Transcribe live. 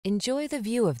Enjoy the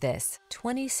view of this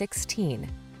 2016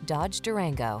 Dodge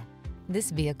Durango.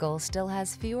 This vehicle still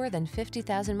has fewer than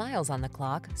 50,000 miles on the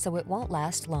clock, so it won't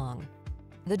last long.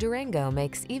 The Durango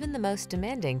makes even the most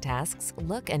demanding tasks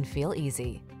look and feel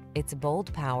easy. Its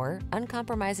bold power,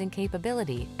 uncompromising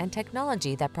capability, and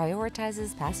technology that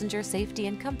prioritizes passenger safety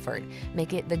and comfort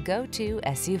make it the go-to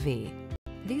SUV.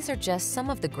 These are just some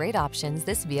of the great options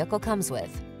this vehicle comes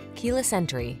with: keyless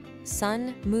entry,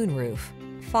 sun, moonroof,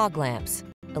 fog lamps,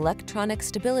 electronic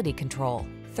stability control,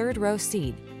 third row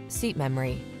seat, seat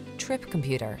memory, trip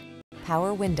computer,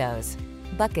 power windows,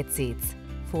 bucket seats,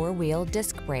 four-wheel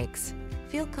disc brakes.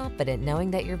 Feel confident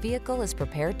knowing that your vehicle is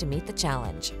prepared to meet the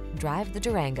challenge. Drive the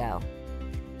Durango.